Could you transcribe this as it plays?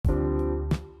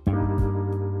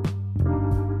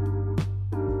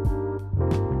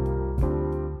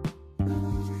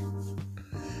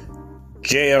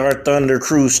JR Thunder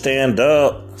crew, stand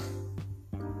up.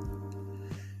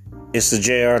 It's the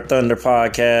JR Thunder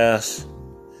podcast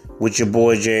with your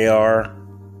boy JR.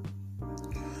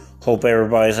 Hope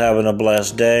everybody's having a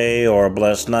blessed day or a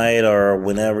blessed night or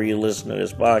whenever you listen to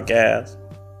this podcast.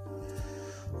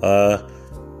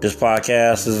 This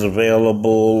podcast is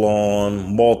available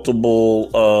on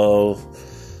multiple of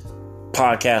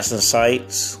podcasting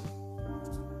sites.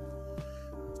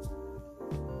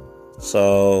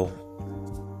 So,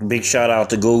 big shout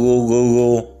out to Google.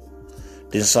 Google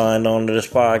did sign on to this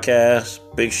podcast.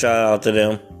 Big shout out to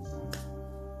them.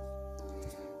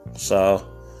 So,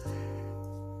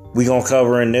 we gonna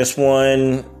cover in this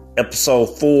one,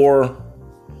 episode 4,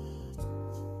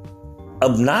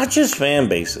 Obnoxious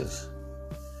Fanbases.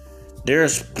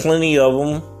 There's plenty of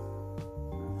them.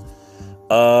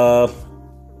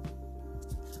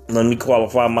 Let me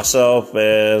qualify myself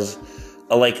as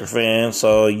a Laker fan,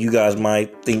 so you guys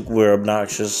might think we're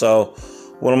obnoxious. So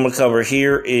what I'm going to cover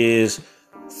here is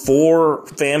 4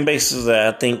 fan bases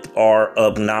that I think are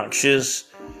obnoxious.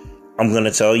 I'm going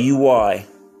to tell you why.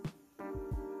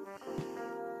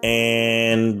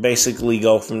 And basically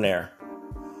go from there.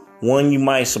 One you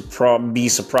might be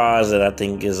surprised that I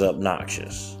think is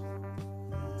obnoxious.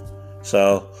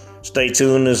 So stay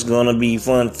tuned. It's going to be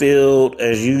fun-filled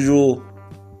as usual.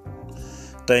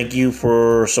 Thank you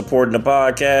for supporting the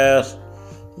podcast.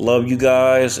 Love you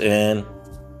guys, and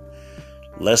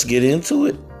let's get into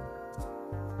it.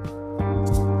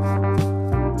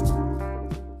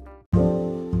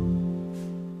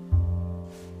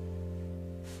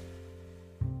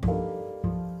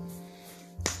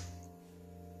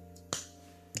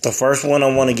 The first one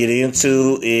I want to get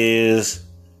into is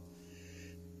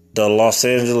the Los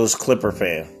Angeles Clipper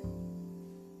fan.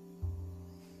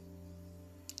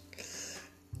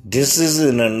 This is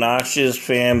an obnoxious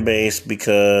fan base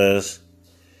because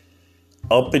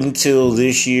up until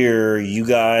this year, you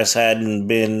guys hadn't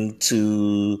been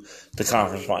to the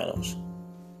conference finals.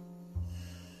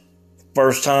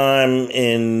 First time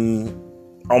in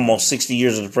almost 60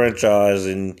 years of the franchise,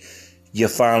 and you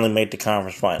finally made the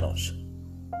conference finals.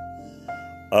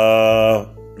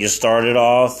 You started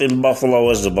off in Buffalo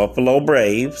as the Buffalo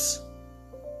Braves.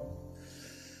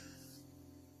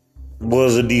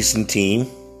 Was a decent team.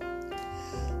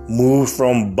 Moved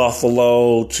from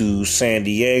Buffalo to San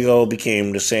Diego,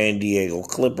 became the San Diego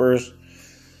Clippers.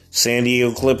 San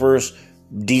Diego Clippers,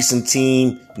 decent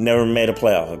team, never made a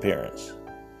playoff appearance.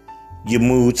 You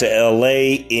moved to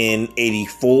LA in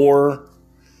 84.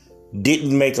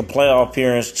 Didn't make a playoff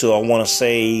appearance till I want to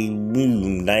say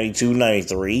 92,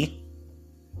 93.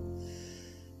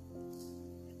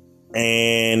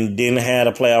 And then had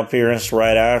a playoff appearance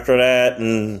right after that.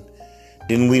 And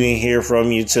then we didn't hear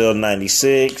from you till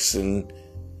 96. And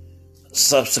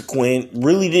subsequent,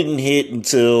 really didn't hit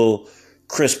until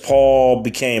Chris Paul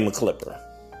became a Clipper.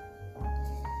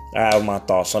 I have my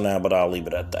thoughts on that, but I'll leave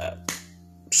it at that.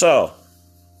 So,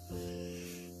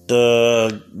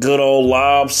 the good old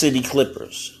Lob City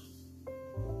Clippers.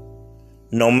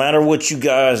 No matter what you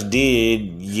guys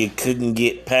did, you couldn't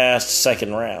get past the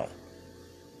second round.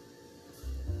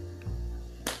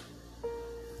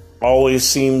 Always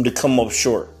seemed to come up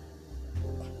short.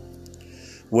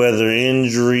 Whether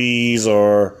injuries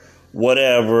or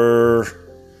whatever,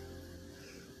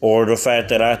 or the fact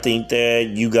that I think that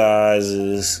you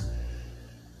guys'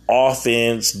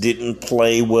 offense didn't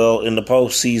play well in the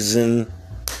postseason.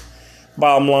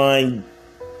 Bottom line,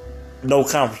 no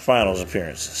conference finals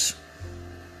appearances.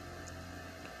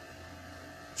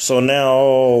 So now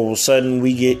all of a sudden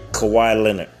we get Kawhi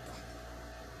Leonard.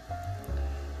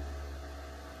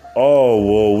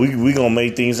 Oh, well, we gonna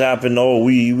make things happen. Oh,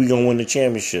 we gonna win the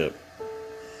championship.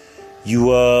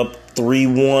 You up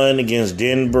 3-1 against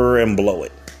Denver and blow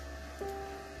it.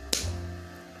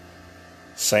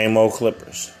 Same old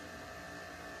Clippers.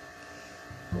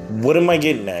 What am I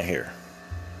getting at here?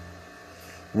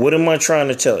 What am I trying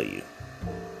to tell you?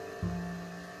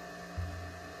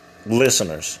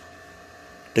 Listeners,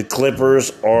 the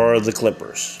Clippers are the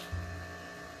Clippers.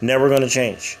 Never gonna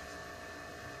change.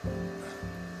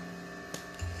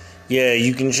 Yeah,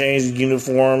 you can change the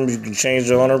uniforms, you can change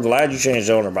the owner. Glad you changed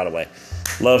the owner, by the way.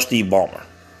 Love Steve Ballmer.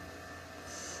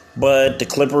 But the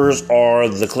Clippers are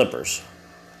the Clippers.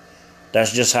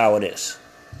 That's just how it is.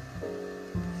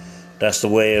 That's the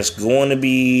way it's going to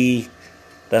be.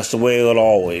 That's the way it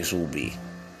always will be.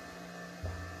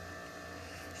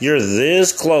 You're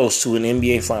this close to an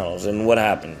NBA Finals, and what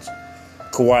happens?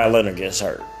 Kawhi Leonard gets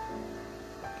hurt.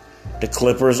 The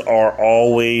Clippers are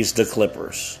always the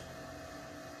Clippers.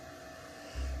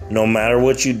 No matter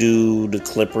what you do, the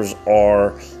Clippers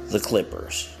are the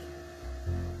Clippers.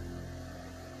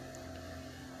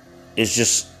 It's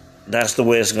just, that's the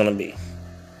way it's going to be.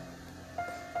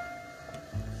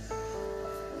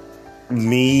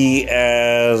 Me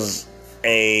as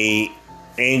a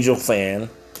Angel fan,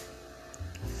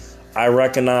 I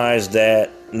recognize that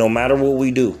no matter what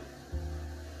we do,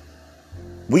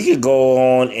 we could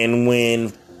go on and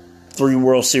win 3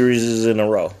 World Series in a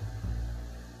row.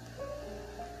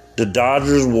 The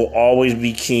Dodgers will always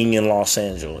be king in Los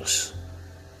Angeles,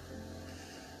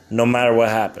 no matter what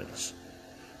happens.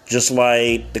 Just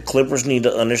like the Clippers need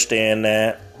to understand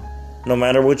that no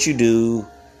matter what you do,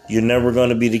 you're never going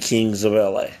to be the kings of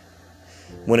LA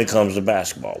when it comes to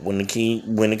basketball. When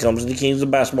it comes to the kings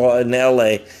of basketball in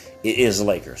LA, it is the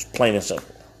Lakers, plain and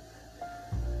simple.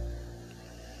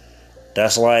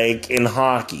 That's like in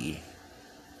hockey.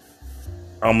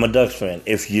 I'm a Ducks fan.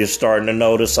 If you're starting to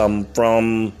notice, I'm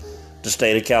from the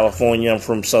state of California. I'm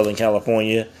from Southern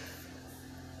California.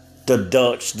 The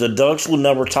Ducks will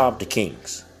never top the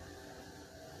Kings.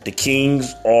 The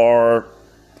Kings are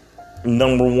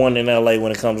number 1 in LA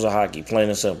when it comes to hockey, plain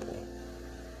and simple.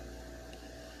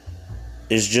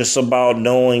 It's just about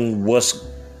knowing what's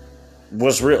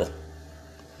real.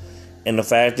 And the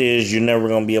fact is, you're never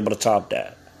going to be able to top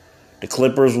that. The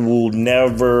Clippers will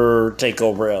never take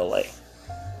over LA.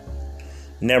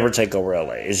 Never take over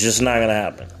LA. It's just not going to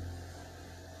happen.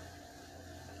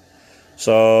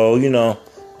 So,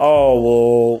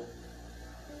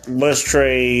 let's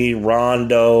trade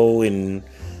Rondo and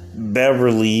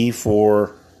Beverly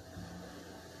for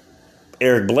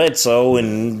Eric Bledsoe,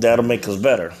 and that'll make us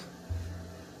better.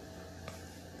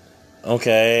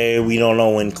 Okay, we don't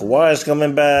know when Kawhi's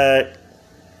coming back.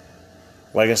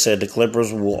 Like I said, the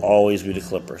Clippers will always be the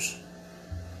Clippers.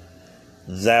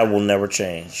 That will never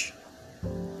change.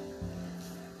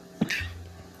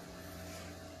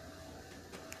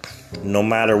 No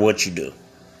matter what you do.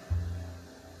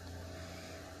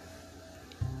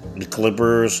 The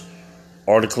Clippers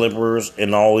are the Clippers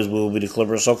and always will be the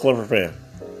Clippers. So, Clipper fan,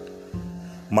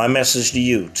 my message to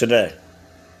you today: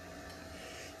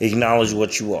 acknowledge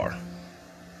what you are.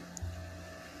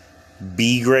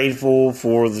 Be grateful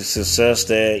for the success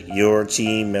that your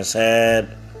team has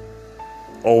had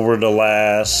over the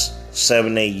last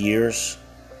 7-8 years.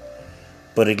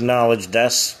 But acknowledge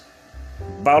that's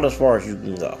about as far as you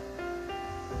can go.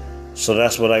 So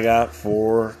that's what I got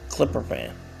for Clipper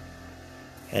fan.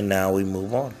 And now we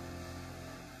move on.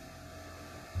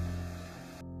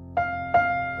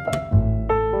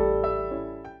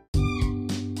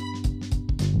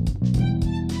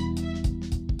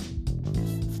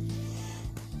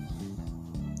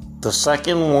 The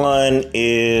second one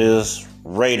is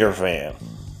Raider fan.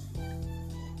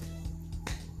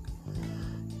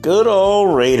 Good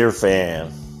old Raider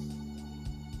fan.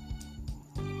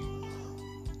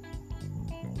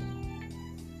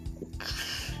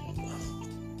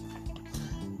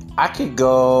 I could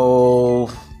go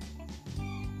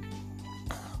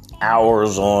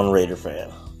hours on Raider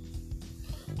fan.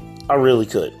 I really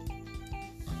could.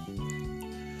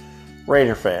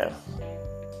 Raider fan,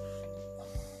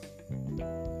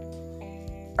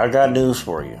 I got news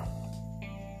for you.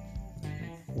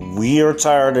 We are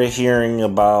tired of hearing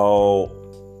about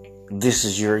this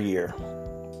is your year.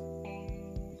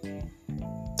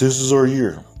 This is our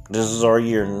year. This is our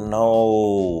year.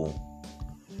 No.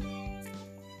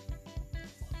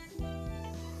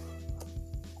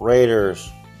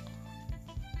 Raiders,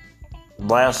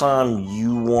 last time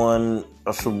you won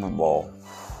a Super Bowl,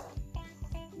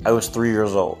 I was 3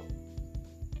 years old.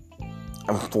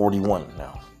 I'm 41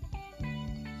 now.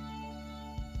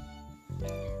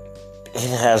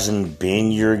 It hasn't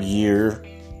been your year.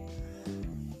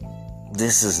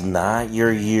 This is not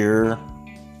your year.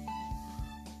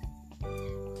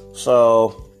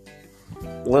 So,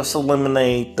 let's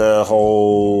eliminate the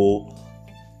whole,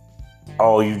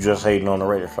 oh, you just hating on the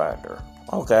Raider factor.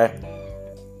 Okay.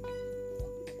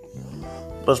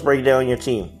 Let's break down your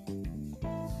team.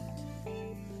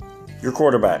 Your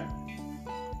quarterback,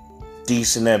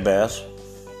 decent at best.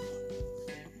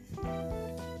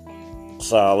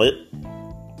 Solid.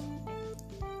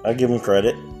 I give him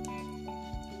credit.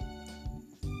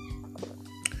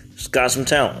 He's got some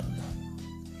talent.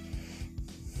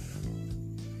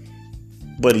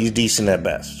 But he's decent at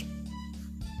best.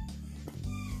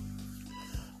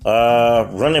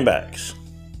 Running backs.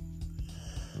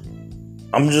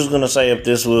 I'm just going to say if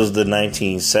this was the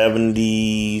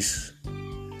 1970s,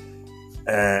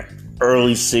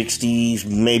 early 60s,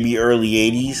 maybe early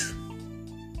 80s,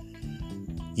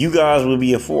 you guys would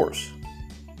be a force.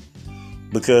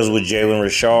 Because with Jalen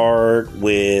Richard,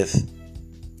 with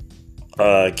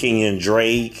Kenyon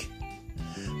Drake,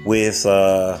 with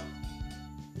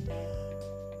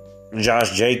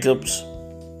Josh Jacobs.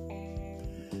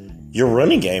 Your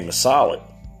running game is solid.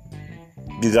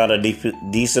 You got a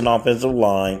decent offensive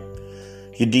line.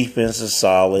 Your defense is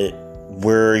solid.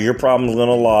 Where your problem is going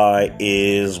to lie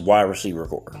is wide receiver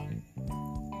core.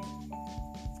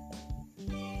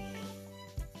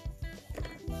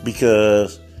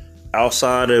 Because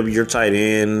outside of your tight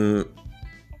end,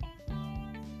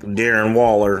 Darren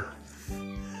Waller,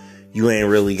 you ain't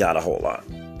really got a whole lot.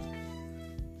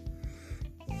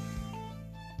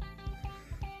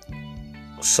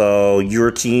 So you're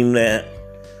a team that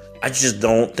I just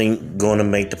don't think going to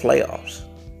make the playoffs.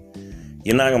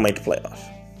 You're not going to make the playoffs.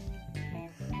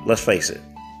 Let's face it.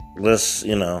 Let's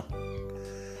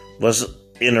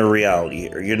enter reality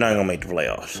here. You're not going to make the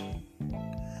playoffs.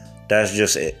 That's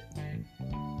just it.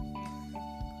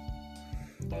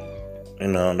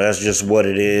 That's just what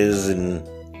it is. And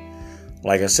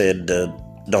like I said, the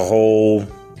whole,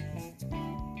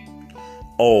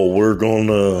 we're going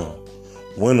to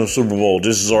win the Super Bowl.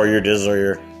 This is our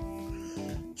year.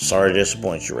 Sorry to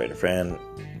disappoint you, Raider fan.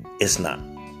 It's not.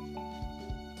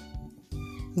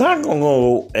 Not going to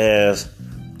go as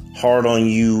hard on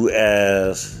you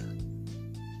as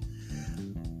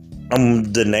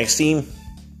the next team.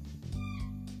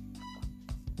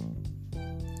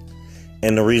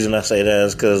 And the reason I say that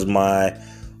is because my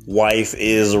wife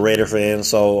is a Raider fan,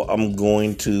 so I'm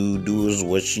going to do as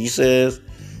what she says.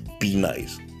 Be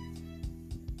nice.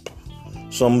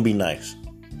 So I'm going to be nice.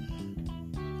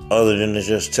 Other than to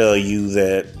just tell you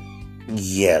that,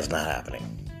 it's not happening.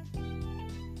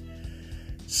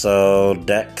 So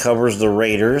that covers the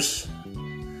Raiders.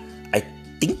 I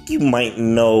think you might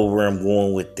know where I'm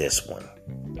going with this one.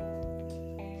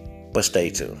 But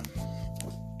stay tuned.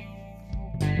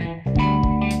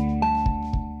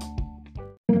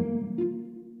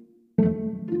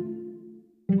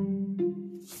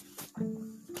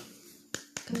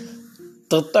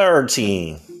 The third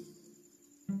team.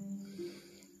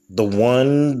 The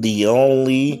one, the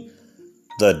only,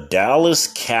 the Dallas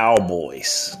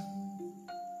Cowboys.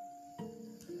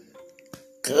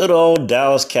 Good old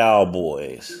Dallas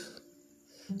Cowboys.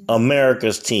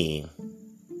 America's team.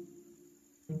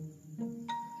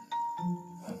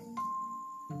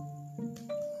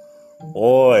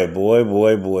 Boy.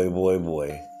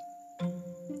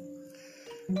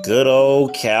 Good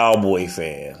old Cowboy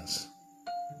fans.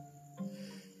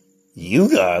 You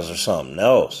guys are something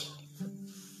else.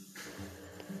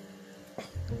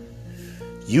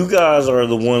 You guys are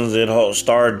the ones that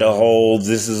started the whole,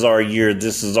 this is our year.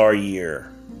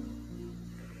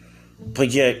 But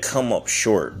yet come up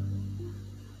short.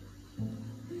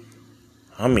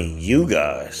 I mean, you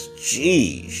guys,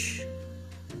 jeez.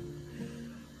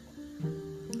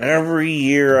 Every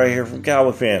year I hear from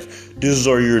Cowboy fans, this is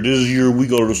our year, we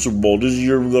go to the Super Bowl, this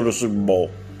year we go to the Super Bowl.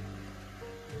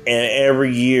 And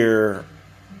every year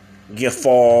you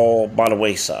fall by the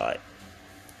wayside.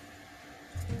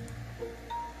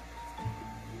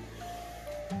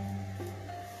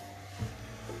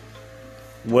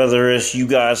 Whether it's you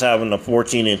guys having a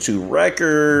 14-2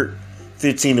 record,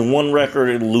 15-1 record,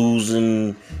 and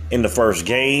losing in the first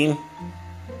game,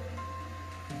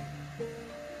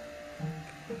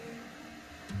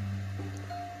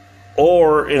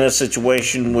 or in a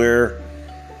situation where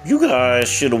you guys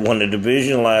should have won the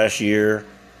division last year,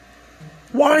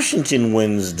 Washington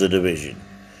wins the division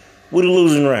with a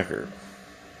losing record.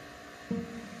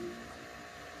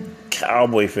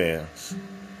 Cowboy fans,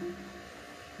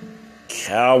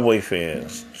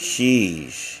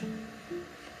 jeez.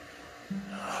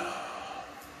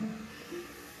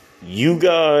 You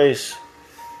guys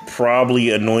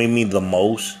probably annoy me the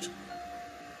most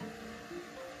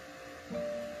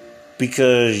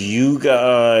because you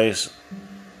guys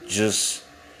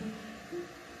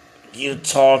you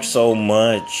talk so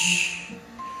much.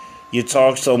 You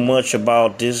talk so much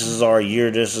about this is our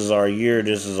year. Look,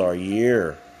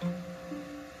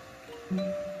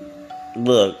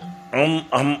 I'm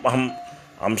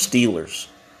Steelers.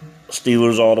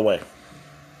 Steelers all the way.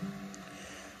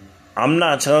 I'm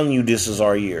not telling you this is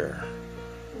our year.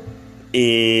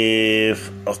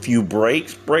 If a few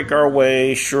breaks break our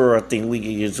way, sure, I think we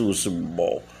can get to a Super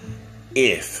Bowl.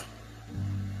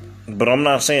 But I'm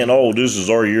not saying, this is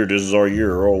our year,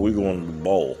 we're going to the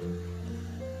bowl.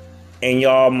 And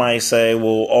y'all might say,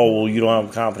 you don't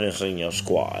have confidence in your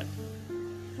squad.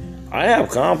 I have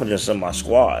confidence in my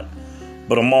squad,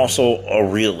 but I'm also a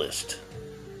realist.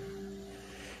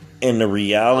 And the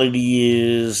reality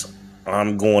is,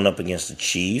 I'm going up against the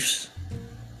Chiefs.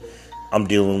 I'm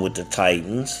dealing with the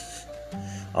Titans.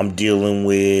 I'm dealing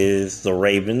with the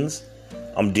Ravens.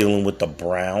 I'm dealing with the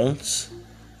Browns.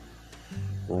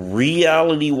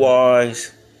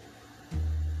 Reality-wise,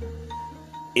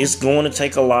 it's going to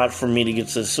take a lot for me to get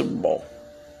to the Super Bowl.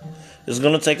 It's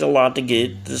going to take a lot to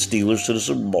get the Steelers to the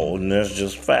Super Bowl, and that's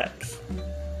just facts.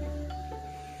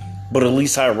 But at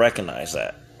least I recognize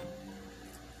that.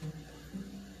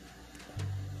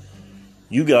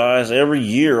 You guys, every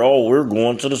year, we're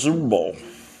going to the Super Bowl.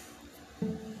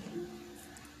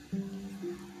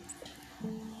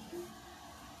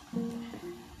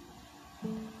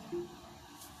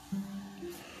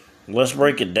 Let's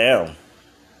break it down.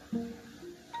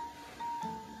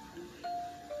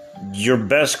 Your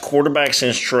best quarterback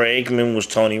since Troy Aikman was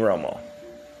Tony Romo.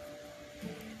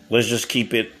 Let's just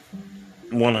keep it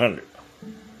 100.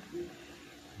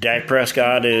 Dak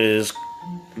Prescott is,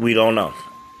 we don't know.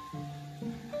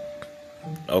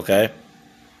 Okay?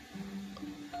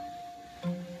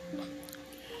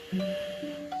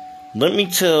 Let me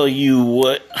tell you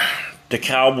what the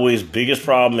Cowboys' biggest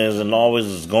problem is, and always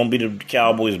is going to be the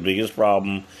Cowboys' biggest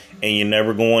problem, and you're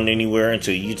never going anywhere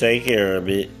until you take care of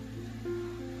it,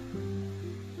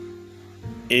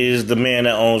 is the man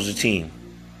that owns the team.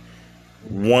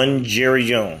 One Jerry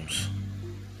Jones.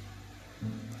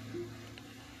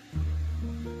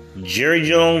 Jerry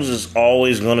Jones is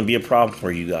always going to be a problem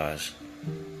for you guys.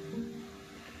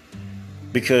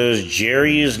 Because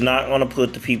Jerry is not going to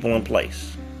put the people in place.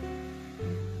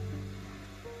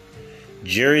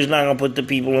 Jerry's not going to put the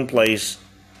people in place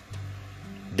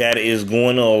that is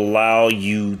going to allow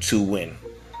you to win.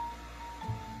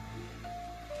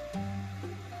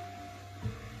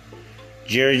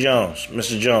 Jerry Jones,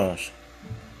 Mr. Jones,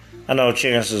 I know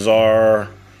chances are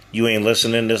you ain't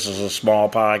listening. This is a small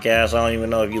podcast. I don't even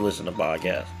know if you listen to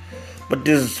podcasts. But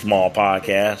this is a small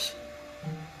podcast.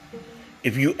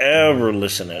 If you ever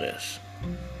listen to this,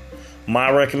 my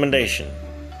recommendation,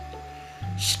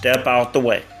 step out the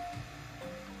way.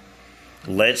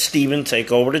 Let Steven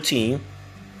take over the team.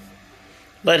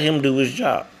 Let him do his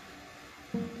job.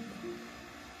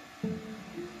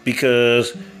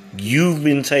 Because you've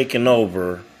been taking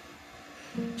over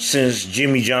since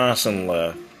Jimmy Johnson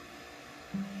left.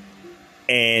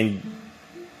 And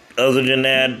other than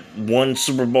that, one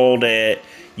Super Bowl that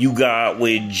you got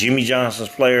with Jimmy Johnson's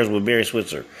players with Barry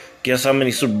Switzer, guess how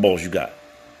many Super Bowls you got?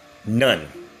 None.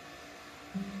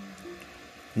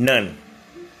 None.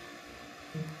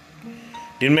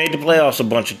 Didn't make the playoffs a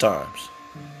bunch of times.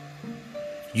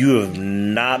 You have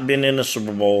not been in a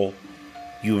Super Bowl.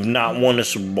 You have not won a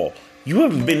Super Bowl. You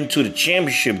haven't been to the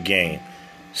championship game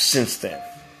since then.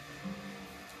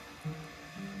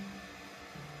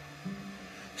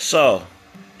 So,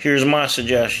 here's my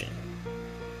suggestion.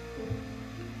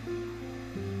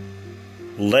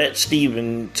 Let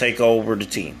Steven take over the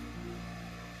team.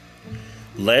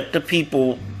 Let the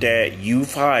people that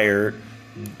you've hired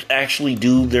actually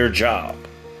do their job.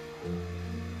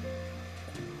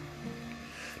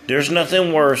 There's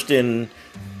nothing worse than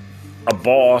a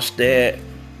boss that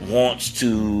wants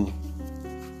to,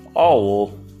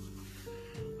 I've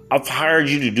hired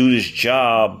you to do this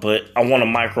job, but I want to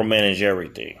micromanage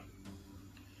everything.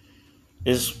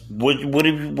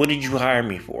 What did you hire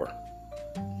me for?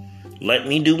 Let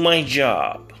me do my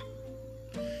job.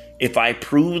 If I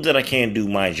prove that I can't do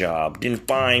my job, then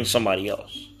find somebody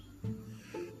else.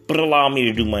 But allow me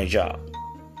to do my job.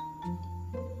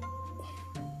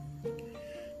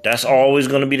 That's always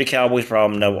going to be the Cowboys'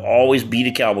 problem. That will always be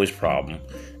the Cowboys' problem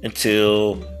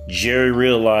until Jerry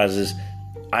realizes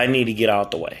I need to get out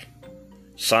the way.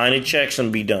 Sign the checks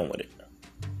and be done with it.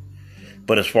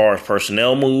 But as far as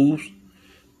personnel moves,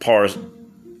 as far as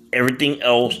everything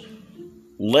else,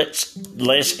 let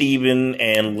Steven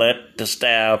and let the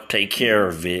staff take care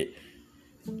of it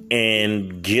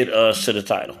and get us to the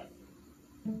title.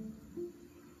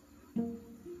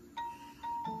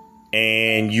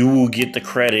 And you will get the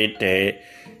credit that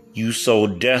you so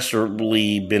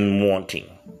desperately been wanting.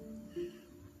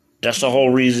 That's the whole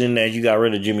reason that you got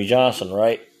rid of Jimmy Johnson,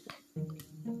 right?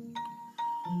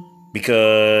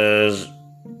 Because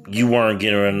you weren't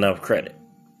getting enough credit.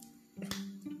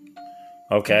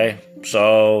 Okay,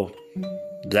 so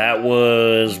that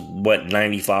was,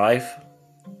 95?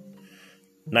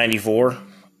 94?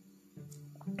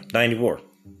 94.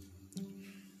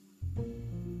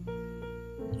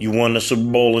 You won the Super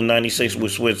Bowl in 96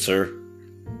 with Switzer.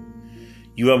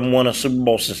 You haven't won a Super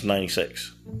Bowl since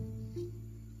 96.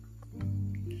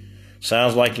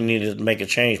 Sounds like you need to make a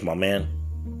change, my man.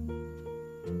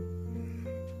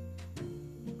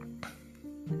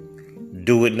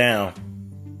 Do it now.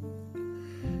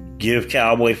 Give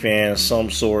Cowboy fans some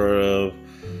sort of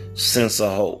sense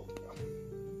of hope.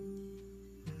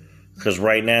 Because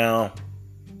right now,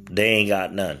 they ain't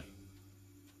got none.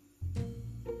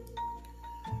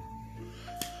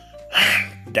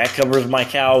 That covers my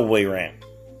Cowboy rant.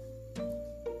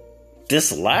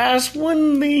 this last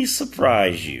one may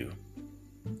surprise you.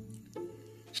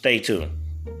 Stay tuned.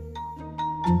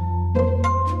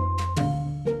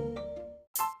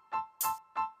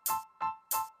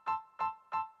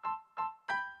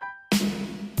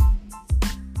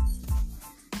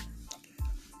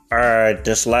 Alright,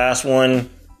 this last one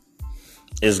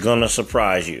is gonna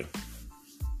surprise you.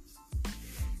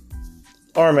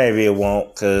 Or maybe it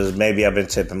won't, because maybe I've been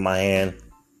tipping my hand.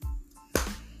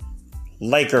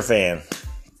 Laker fan.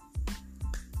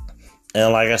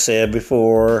 And like I said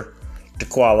before, to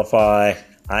qualify,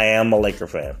 I am a Laker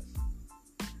fan.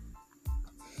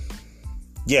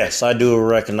 Yes, I do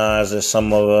recognize that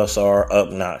some of us are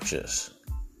obnoxious.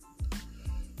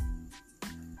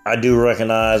 I do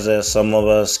recognize that some of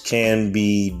us can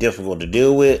be difficult to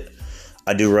deal with.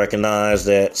 I do recognize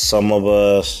that some of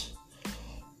us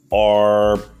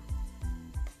are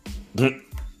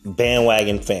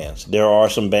bandwagon fans. There are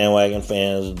some bandwagon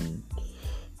fans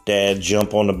that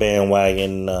jump on the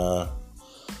bandwagon,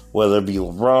 whether it be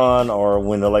LeBron or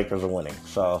when the Lakers are winning.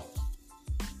 So,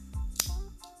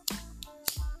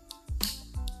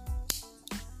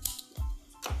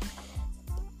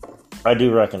 I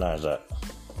do recognize that.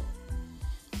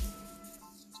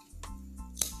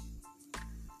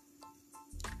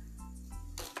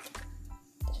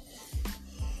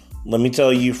 Let me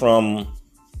tell you from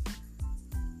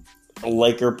a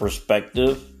Laker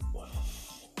perspective,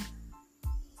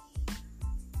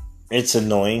 it's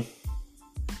annoying.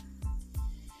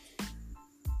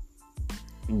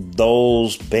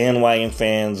 Those bandwagon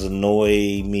fans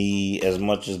annoy me as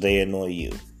much as they annoy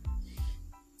you.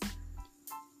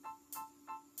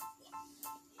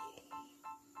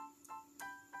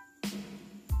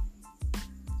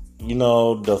 You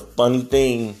know, the funny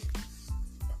thing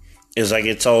is I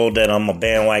get told that I'm a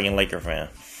bandwagon Laker fan.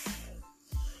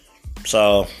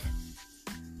 So,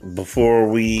 before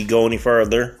we go any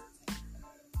further,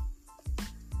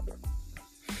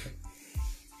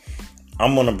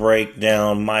 I'm going to break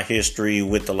down my history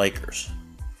with the Lakers.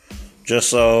 Just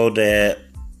so that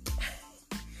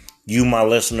you, my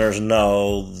listeners,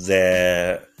 know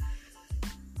that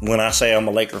when I say I'm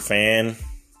a Laker fan,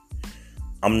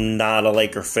 I'm not a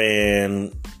Laker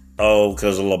fan,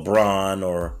 because of LeBron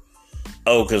or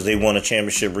because they won a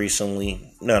championship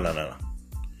recently. No.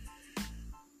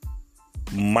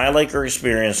 My Laker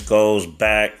experience goes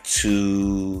back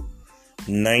to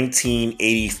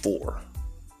 1984.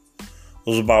 I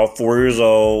was about 4 years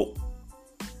old.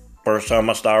 First time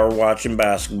I started watching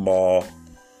basketball.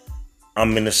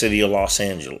 I'm in the city of Los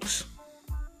Angeles.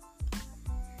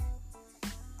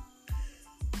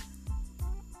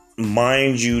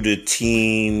 Mind you, the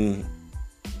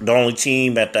only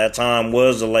team at that time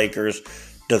was the Lakers.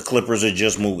 The Clippers had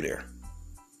just moved there.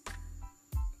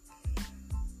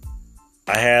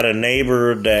 I had a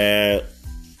neighbor that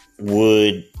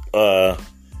would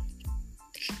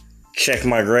check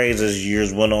my grades as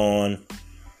years went on,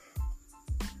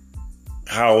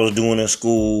 how I was doing in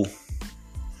school.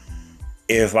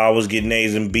 If I was getting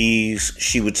A's and B's,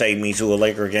 she would take me to a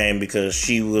Laker game because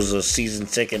she was a season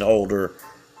ticket holder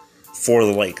for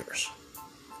the Lakers.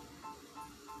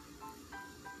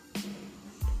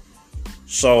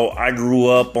 So I grew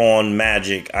up on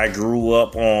Magic. I grew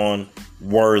up on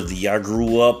Worthy. I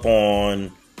grew up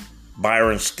on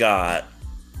Byron Scott,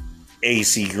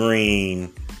 AC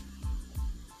Green,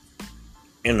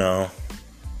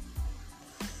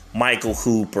 Michael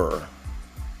Hooper,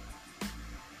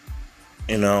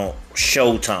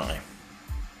 Showtime.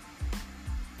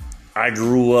 I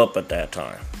grew up at that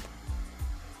time.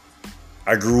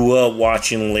 I grew up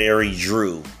watching Larry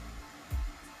Drew.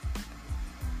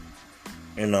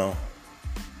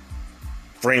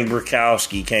 Frank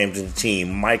Burkowski came to the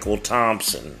team. Michael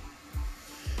Thompson.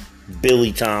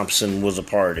 Billy Thompson was a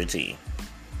part of the team.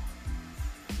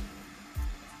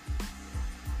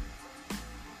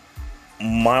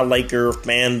 My Laker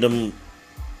fandom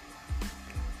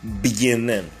began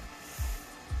then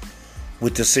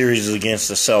with the series against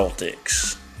the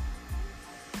Celtics.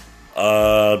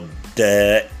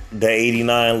 The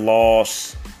 89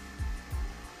 loss.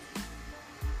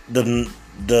 The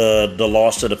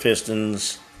loss to the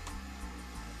Pistons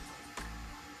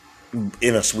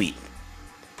in a sweep.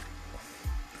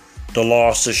 The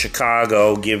loss to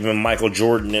Chicago, giving Michael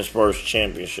Jordan his first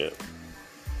championship.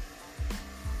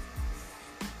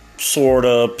 Sort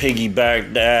of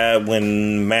piggybacked that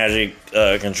when Magic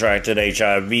contracted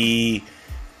HIV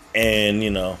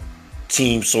and,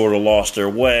 teams sort of lost their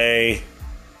way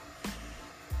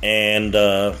and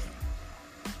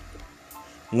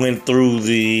went through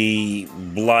the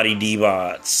Bloody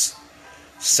D-Bots,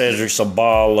 Cedric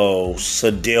Sabalo,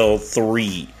 Sadell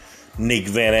 3, Nick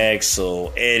Van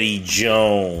Exel, Eddie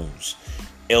Jones,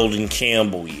 Eldon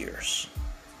Campbell years.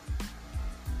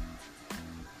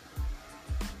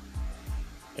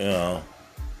 You know,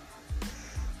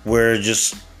 where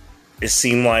it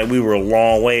seemed like we were a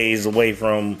long ways away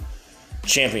from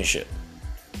championship.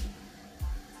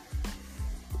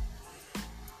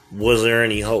 Was there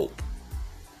any hope?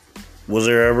 Was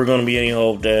there ever going to be any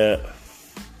hope that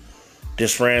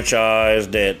this franchise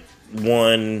that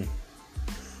won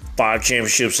 5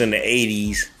 championships in the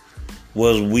 80s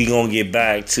was we going to get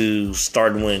back to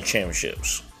starting winning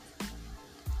championships?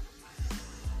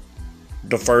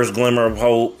 The first glimmer of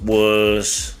hope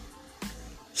was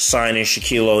signing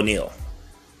Shaquille O'Neal.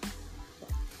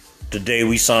 The day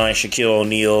we signed Shaquille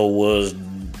O'Neal was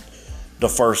the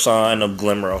first sign of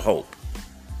glimmer of hope.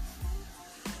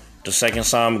 The second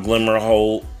sign of glimmer of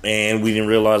hope, and we didn't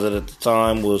realize it at the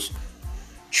time, was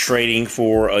trading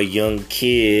for a young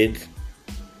kid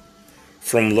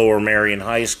from Lower Marion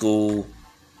High School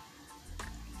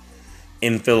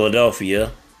in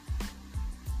Philadelphia.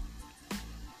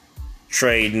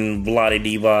 Trading Vlade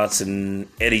Divac and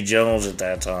Eddie Jones at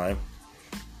that time.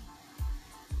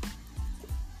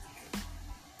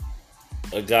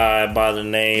 A guy by the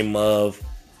name of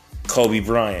Kobe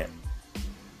Bryant.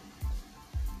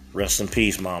 Rest in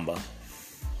peace, Mamba.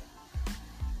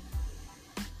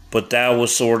 But that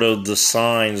was sort of the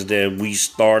signs that we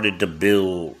started to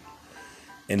build.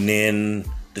 And then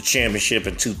the championship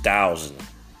in 2000.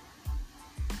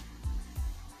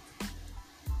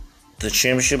 The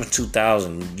championship in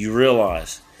 2000, you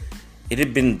realize it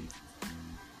had been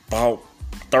about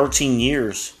 13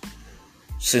 years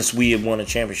since we had won a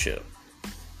championship.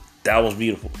 That was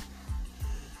beautiful.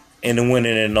 And then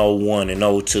winning in 01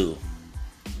 and 02.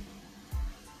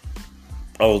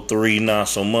 03, not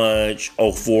so much.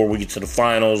 04, we get to the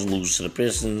finals, lose to the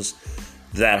Pistons.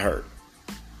 That hurt.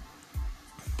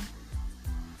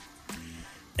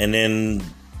 And then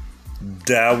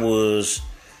that was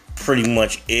pretty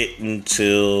much it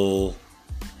until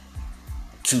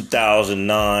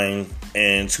 2009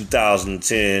 and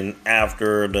 2010.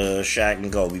 After the Shaq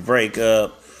and Kobe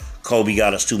breakup, Kobe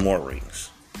got us 2 more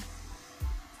rings.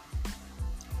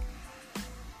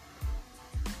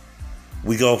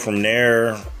 We go from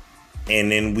there,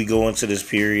 and then we go into this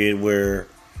period where,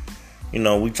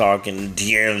 we talking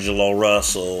D'Angelo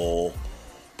Russell,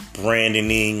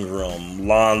 Brandon Ingram,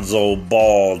 Lonzo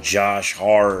Ball, Josh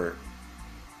Hart.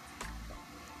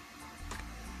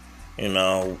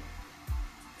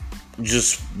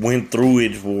 Just went through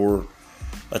it for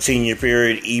a 10-year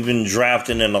period, even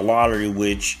drafting in the lottery,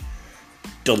 which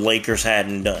the Lakers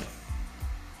hadn't done.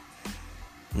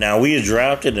 Now, we had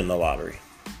drafted in the lottery,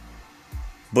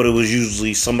 but it was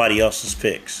usually somebody else's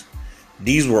picks.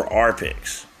 These were our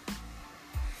picks.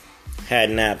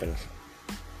 Hadn't happened.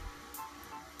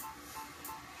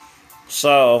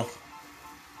 So,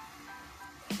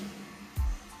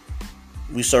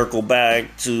 we circle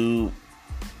back to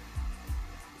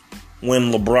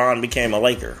when LeBron became a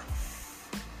Laker.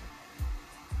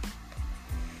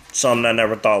 Something I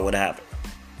never thought would happen.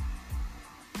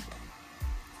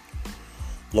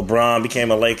 LeBron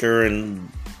became a Laker and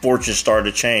fortunes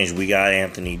started to change. We got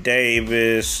Anthony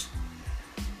Davis.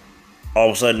 All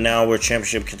of a sudden now we're a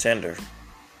championship contender.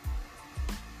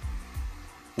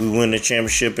 We win the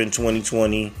championship in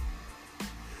 2020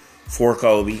 for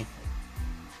Kobe.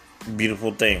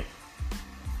 Beautiful thing.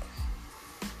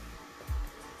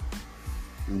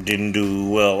 Didn't do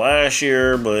well last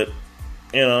year, but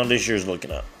this year's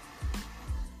looking up.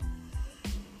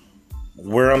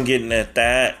 Where I'm getting at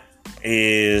that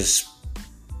is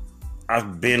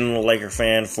I've been a Laker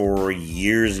fan for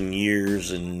years and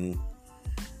years and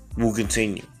will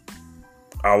continue.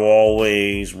 I will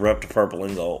always rep the purple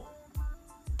and gold.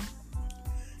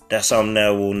 That's something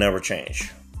that will never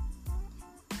change.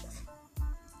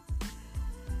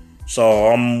 So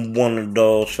I'm one of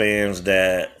those fans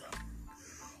that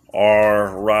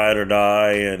are ride or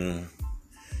die and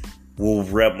will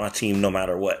rep my team no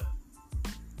matter what.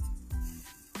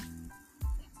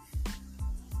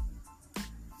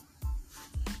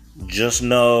 Just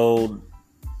know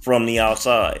from the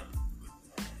outside,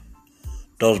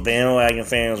 those bandwagon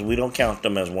fans, we don't count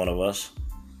them as one of us.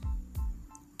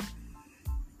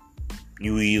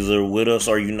 You either with us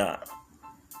or you not.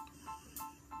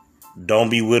 Don't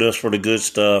be with us for the good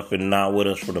stuff and not with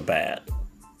us for the bad.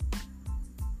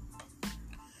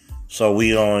 So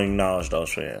we don't acknowledge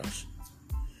those fans.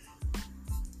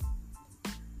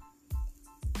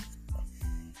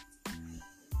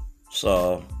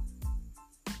 So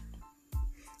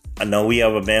I know we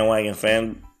have a bandwagon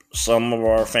fan. Some of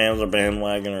our fans are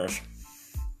bandwagoners.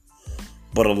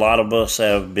 But a lot of us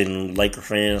have been Laker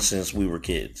fans since we were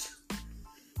kids.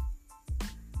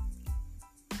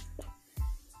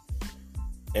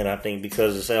 And I think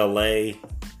because it's LA,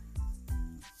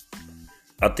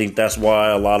 I think that's why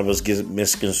a lot of us get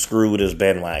misconstrued as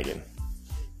bandwagon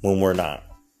when we're not.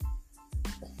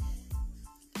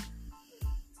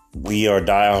 We are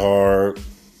diehard.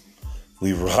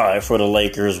 We ride for the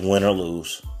Lakers, win or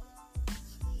lose.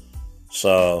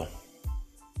 So,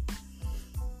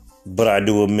 but I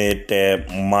do admit that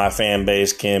my fan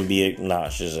base can be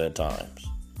obnoxious at times.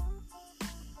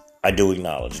 I do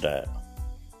acknowledge that.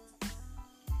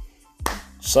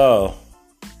 So,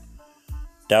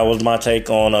 that was my take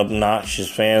on obnoxious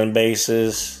fan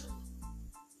bases.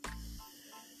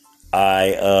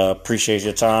 I appreciate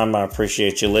your time. I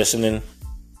appreciate you listening.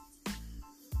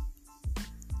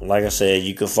 Like I said,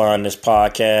 you can find this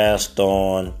podcast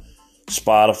on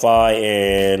Spotify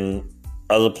and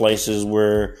other places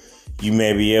where you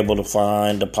may be able to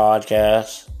find the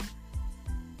podcast.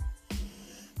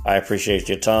 I appreciate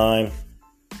your time.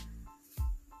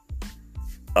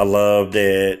 I love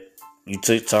that you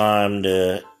took time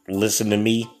to listen to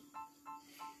me,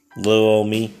 little old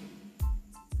me.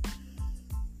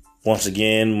 Once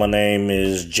again, my name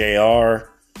is JR,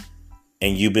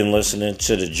 and you've been listening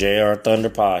to the JR Thunder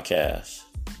Podcast.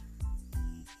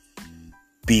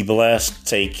 Be blessed,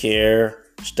 take care,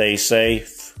 stay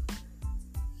safe,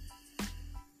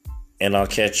 and I'll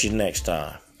catch you next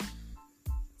time.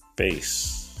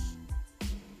 Peace.